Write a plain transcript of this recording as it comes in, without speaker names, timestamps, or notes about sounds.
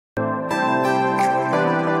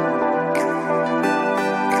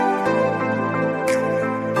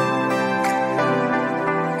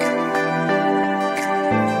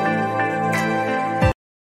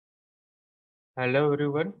Hello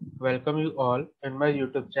everyone, welcome you all in my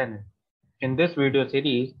YouTube channel. In this video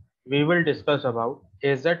series, we will discuss about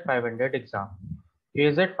AZ-500 exam.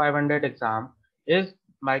 AZ-500 exam is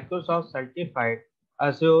Microsoft Certified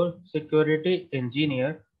Azure Security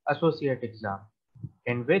Engineer Associate exam,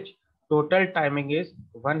 in which total timing is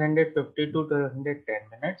 150 to 210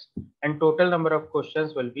 minutes and total number of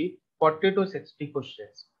questions will be 40 to 60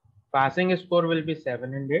 questions. Passing score will be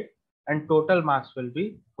 700 and total marks will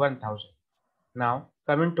be 1000. Now,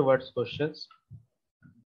 coming towards questions.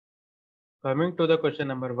 Coming to the question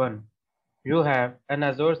number 1. You have an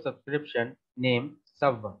Azure subscription name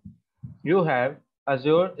Sub1. You have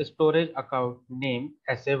Azure storage account name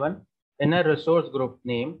SA1 in a resource group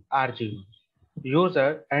name RG1.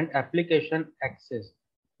 User and application access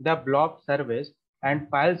the blob service and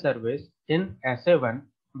file service in SA1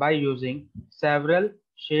 by using several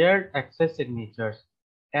shared access signatures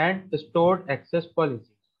and stored access policies.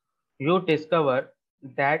 You discover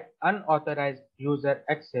that unauthorized user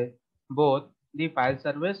access both the file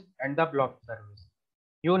service and the blob service.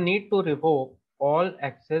 You need to revoke all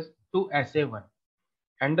access to SA1,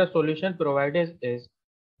 and the solution provided is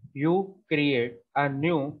you create a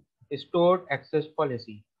new stored access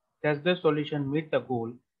policy. Does this solution meet the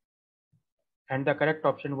goal? And the correct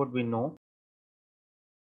option would be no.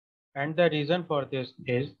 And the reason for this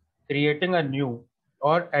is creating a new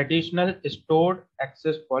or additional stored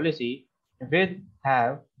access policy will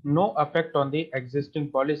have no effect on the existing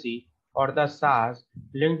policy or the SaaS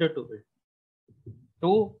linked to it.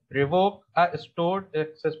 To revoke a stored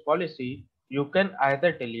access policy, you can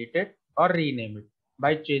either delete it or rename it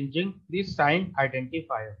by changing the signed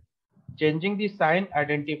identifier. Changing the signed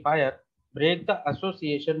identifier breaks the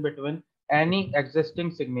association between any existing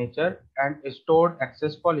signature and stored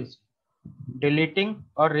access policy. Deleting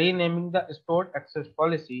or renaming the stored access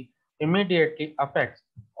policy immediately affects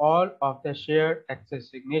all of the shared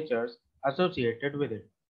access signatures associated with it.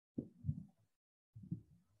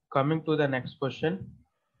 Coming to the next question,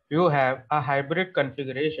 you have a hybrid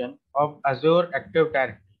configuration of Azure Active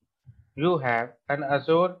Directory. You have an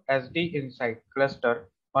Azure SD Insight cluster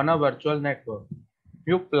on a virtual network.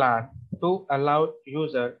 You plan to allow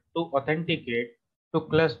users to authenticate to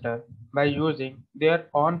cluster by using their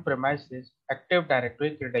on-premises Active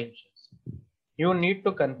Directory credentials. You need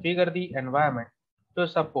to configure the environment to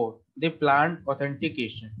support the planned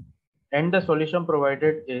authentication, and the solution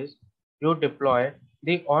provided is you deploy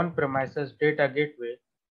the on-premises data gateway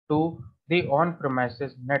to the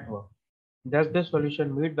on-premises network. Does this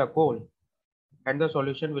solution meet the goal? And the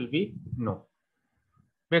solution will be no,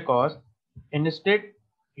 because instead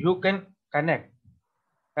you can connect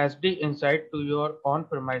SD Insight to your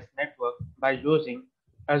on-premise network by using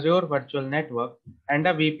Azure Virtual Network and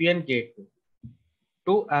a VPN gateway.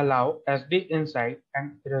 To allow SD Insight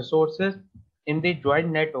and resources in the joint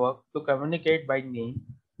network to communicate by name,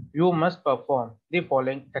 you must perform the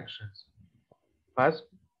following actions. First,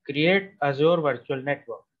 create Azure Virtual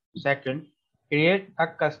Network. Second, create a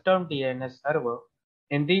custom DNS server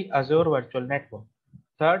in the Azure Virtual Network.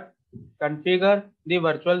 Third, configure the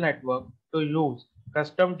virtual network to use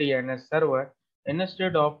custom DNS server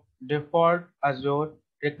instead of default Azure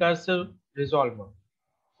recursive resolver.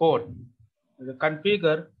 Fourth,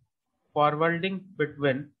 configure forwarding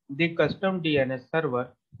between the custom DNS server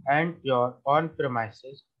and your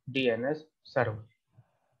on-premises DNS server.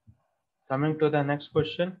 Coming to the next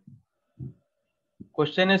question.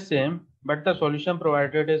 Question is same, but the solution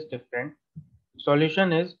provided is different.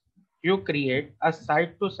 Solution is you create a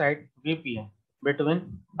site-to-site VPN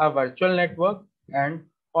between a virtual network and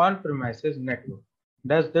on-premises network.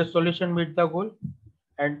 Does this solution meet the goal?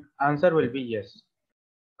 And answer will be yes.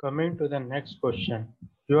 Coming to the next question.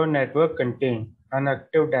 Your network contains an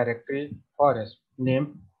Active Directory forest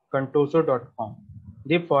named contoso.com.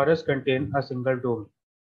 The forest contains a single domain.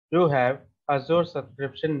 You have Azure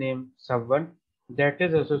subscription name Sub1 that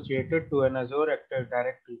is associated to an Azure Active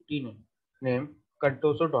Directory tenant named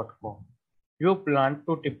contoso.com. You plan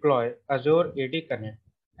to deploy Azure AD Connect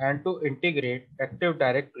and to integrate Active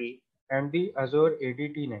Directory and the Azure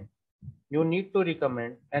AD tenant. You need to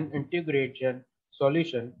recommend an integration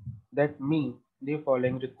solution that meets the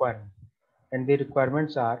following requirements. And the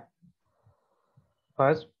requirements are: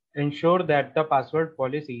 first, ensure that the password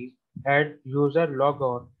policies and user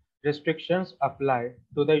logon restrictions apply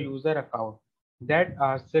to the user account that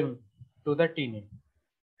are synced to the tenant.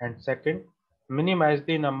 And second, minimize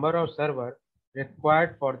the number of servers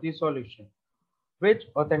required for the solution. Which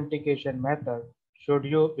authentication method should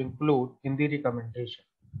you include in the recommendation?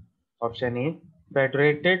 Option A,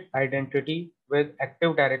 federated identity with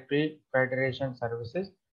Active Directory Federation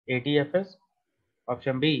Services, ADFS.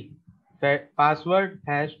 Option B, Password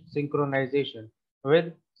hash synchronization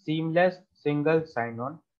with seamless single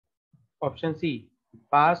sign-on. Option C.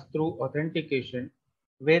 Pass-through authentication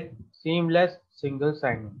with seamless single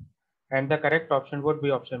sign-on. And the correct option would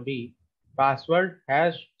be option B. Password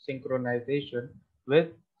hash synchronization with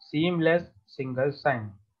seamless single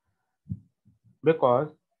sign-on. Because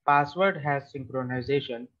password hash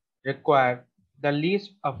synchronization requires the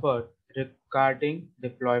least effort regarding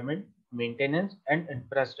deployment, maintenance, and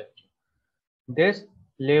infrastructure. This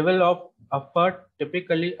level of effort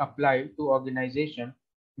typically applies to organizations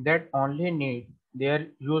that only need their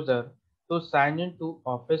user to sign into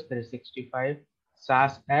Office 365,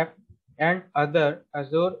 SaaS app, and other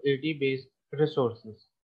Azure AD-based resources.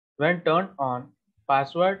 When turned on,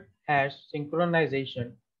 password hash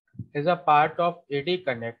synchronization is a part of AD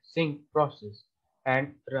Connect sync process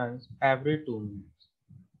and runs every 2 minutes.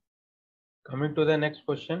 Coming to the next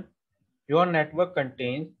question, your network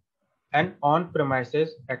contains an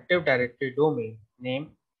on-premises Active Directory domain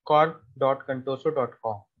name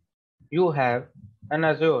corp.contoso.com. You have an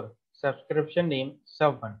Azure subscription name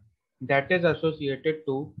Sub1 that is associated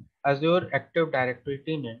to Azure Active Directory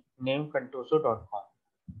tenant name contoso.com.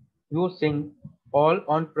 You sync all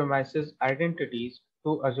on-premises identities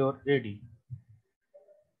to Azure AD.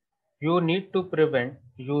 You need to prevent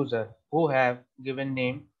users who have given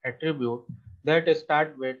name attribute that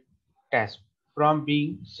start with test from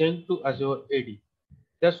being synced to Azure AD.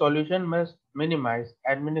 The solution must minimize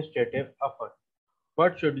administrative effort.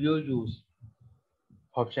 What should you use?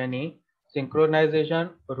 Option A. Synchronization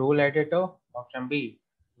Rule Editor. Option B.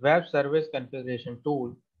 Web Service Configuration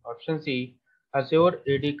Tool. Option C. Azure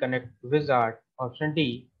AD Connect Wizard. Option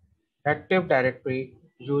D. Active Directory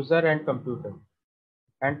User and Computer.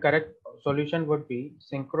 And correct solution would be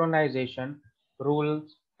Synchronization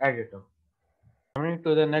Rules Editor. Coming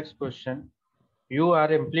to the next question. You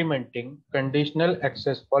are implementing conditional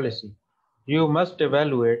access policy. You must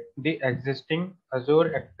evaluate the existing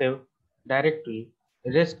Azure Active Directory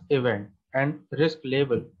risk event and risk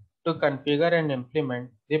label to configure and implement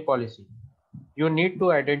the policy. You need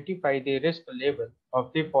to identify the risk label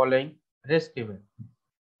of the following risk event.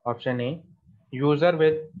 Option A. User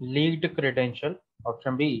with leaked credential.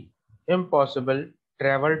 Option B. Impossible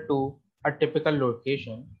travel to a typical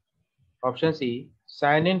location. Option C.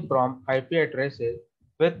 Sign in from IP addresses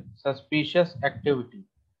with suspicious activity.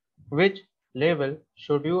 Which label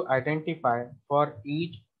should you identify for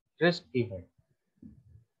each risk event?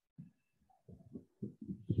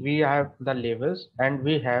 We have the labels and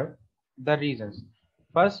we have the reasons.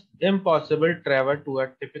 First, impossible travel to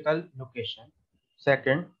a typical location.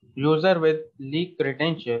 Second, user with leaked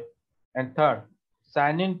credential. And third,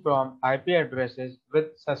 sign in from IP addresses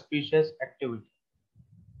with suspicious activity.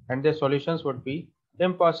 And the solutions would be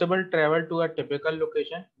impossible travel to a typical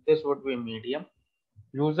location. This would be medium.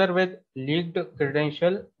 User with leaked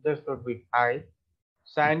credential. This would be high.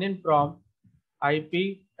 Sign in from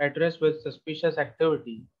IP address with suspicious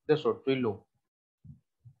activity. This would be low.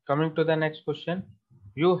 Coming to the next question.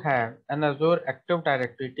 You have an Azure Active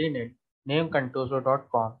Directory tenant named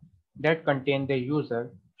contoso.com that contain the user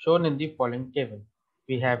shown in the following table.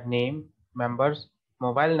 We have name, members,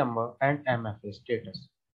 mobile number, and MFA status.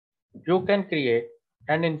 You can create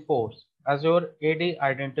and enforce Azure AD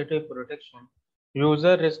Identity Protection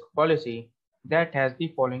user risk policy that has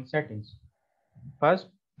the following settings. First,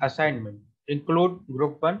 assignment. Include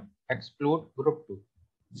group 1, exclude group 2.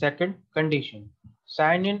 Second, condition.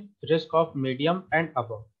 Sign in risk of medium and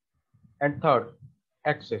above. And third,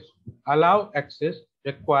 access. Allow access,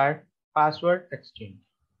 require password exchange.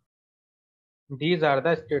 These are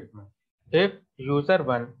the statements. If user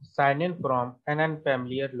 1 sign in from an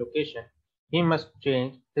unfamiliar location, he must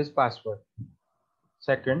change his password.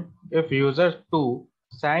 Second, if user 2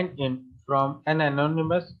 sign in from an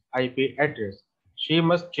anonymous IP address, she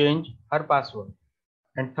must change her password.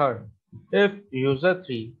 And third, if user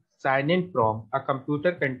 3 sign in from a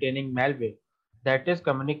computer containing malware that is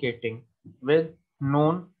communicating with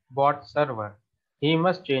known bot server, he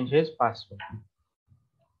must change his password.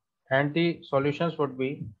 And the solutions would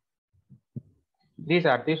be, these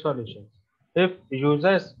are the solutions. If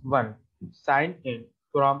users 1 sign in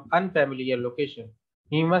from unfamiliar location,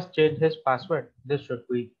 he must change his password. This should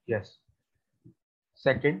be yes.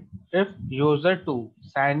 Second, if user 2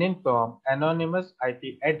 sign in from anonymous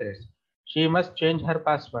IP address, she must change her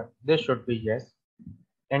password. This should be yes.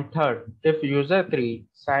 And third, if user 3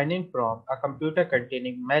 sign in from a computer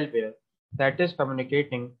containing malware that is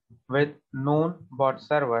communicating with known bot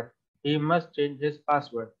server, he must change his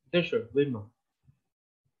password. This should be no.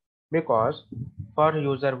 Because for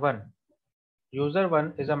user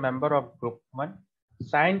 1 is a member of group 1.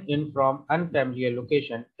 Sign in from unfamiliar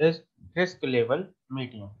location is risk level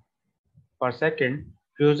medium. For second,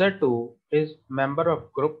 user 2 is member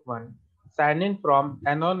of group 1. Sign in from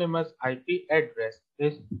anonymous IP address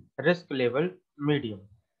is risk level medium.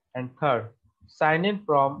 And third, sign in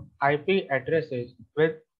from IP addresses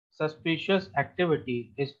with suspicious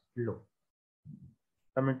activity is low.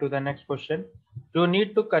 Coming to the next question, you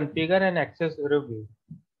need to configure an access review.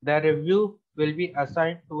 The review will be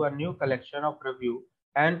assigned to a new collection of review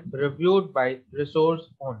and reviewed by resource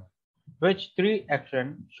owner. Which three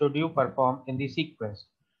actions should you perform in the sequence?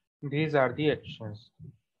 These are the actions.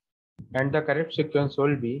 And the correct sequence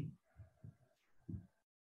will be: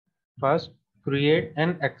 first, create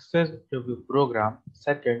an access review program.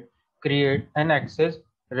 Second, create an access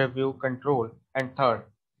review control. And third,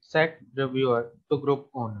 set reviewer to group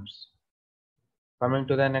owners. Coming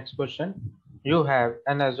to the next question, you have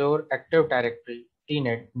an Azure Active Directory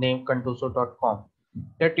tnet named contuso.com.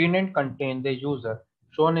 The tnet contains the user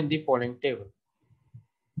shown in the following table.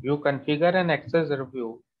 You configure an access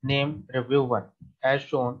review named review1 as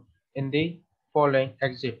shown in the following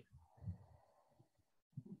exit.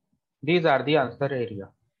 These are the answer area.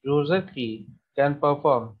 User 3 can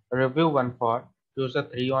perform review 1 for user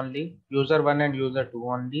 3 only, user 1 and user 2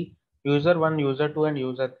 only, user 1, user 2 and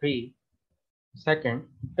user 3. Second,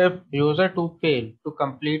 if user 2 fail to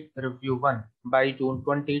complete review 1 by June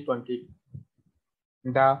 2020,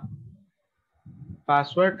 the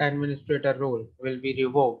password administrator role will be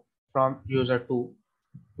revoked from user 2.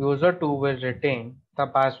 User 2 will retain the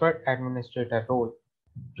password administrator role.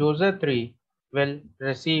 User 3 will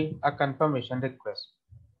receive a confirmation request.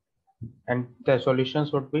 And the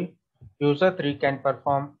solutions would be: user 3 can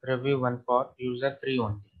perform review 1 for user 3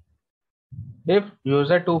 only. If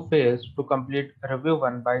user 2 fails to complete review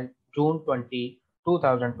 1 by June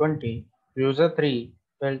 2020, user 3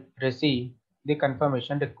 will receive the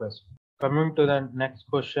confirmation request. Coming to the next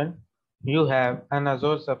question, you have an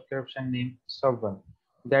Azure subscription named Sub1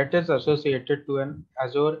 that is associated to an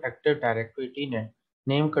Azure Active Directory tenant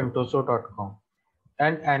named contuso.com.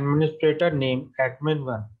 An administrator named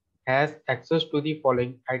admin1 has access to the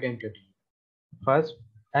following identity. First,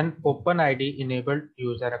 an OpenID enabled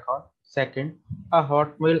user account. Second, a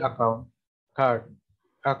Hotmail account. Third,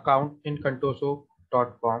 account in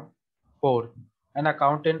contuso.com. Fourth, an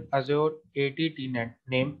account in Azure AD tenant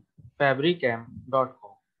named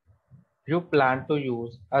fabricam.com. You plan to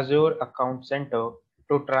use Azure Account Center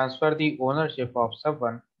to transfer the ownership of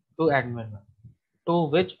someone to admin1. To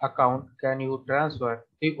which account can you transfer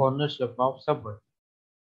the ownership of someone?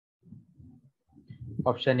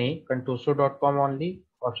 Option A, contuso.com only.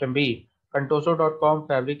 Option B, contuso.com,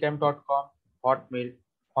 fabricam.com, Hotmail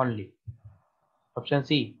only. Option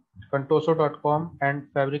C, contuso.com and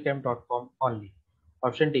fabricam.com only.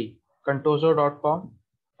 Option D, contuso.com,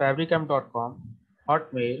 fabricam.com,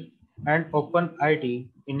 Hotmail and OpenID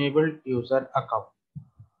enabled user account.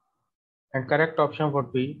 And correct option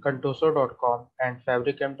would be contuso.com and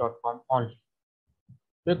fabricam.com only.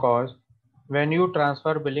 Because when you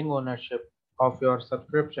transfer billing ownership of your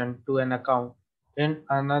subscription to an account in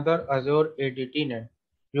another Azure AD tenant,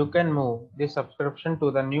 you can move the subscription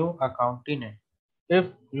to the new account tenant. If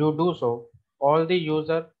you do so, all the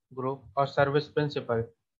user, group or service principal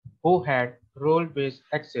who had role-based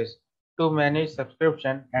access to manage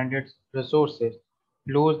subscription and its resources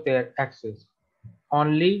lose their access.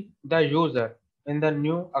 Only the user in the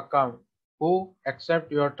new account who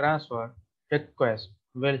accept your transfer request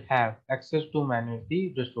will have access to manage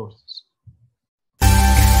the resources.